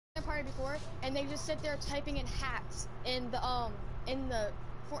Fortnite before, and they just sit there typing in hacks in the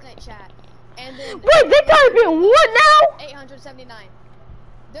Fortnite chat, and then Wait, they typing what now? 879.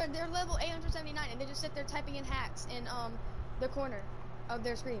 They're level 879, and they just sit there typing in hacks in the corner of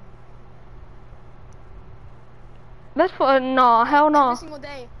their screen. That's for no, hell no.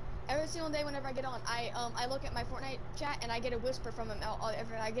 Every single day whenever I get on, I look at my Fortnite chat and I get a whisper from him.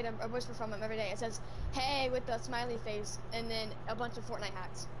 I get a whisper from him every day. It says, "Hey," with the smiley face, and then a bunch of Fortnite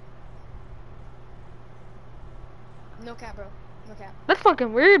hacks. No cap, bro. No cap. That's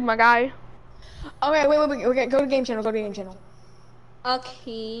fucking weird, my guy. Okay, wait. Okay, go to game channel. Go to game channel.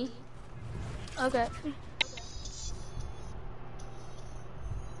 Okay. Okay.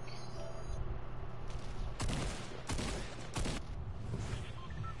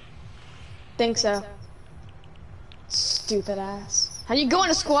 Think so. Stupid ass. How do you go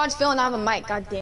into squads, Phil, and I have a mic? God damn.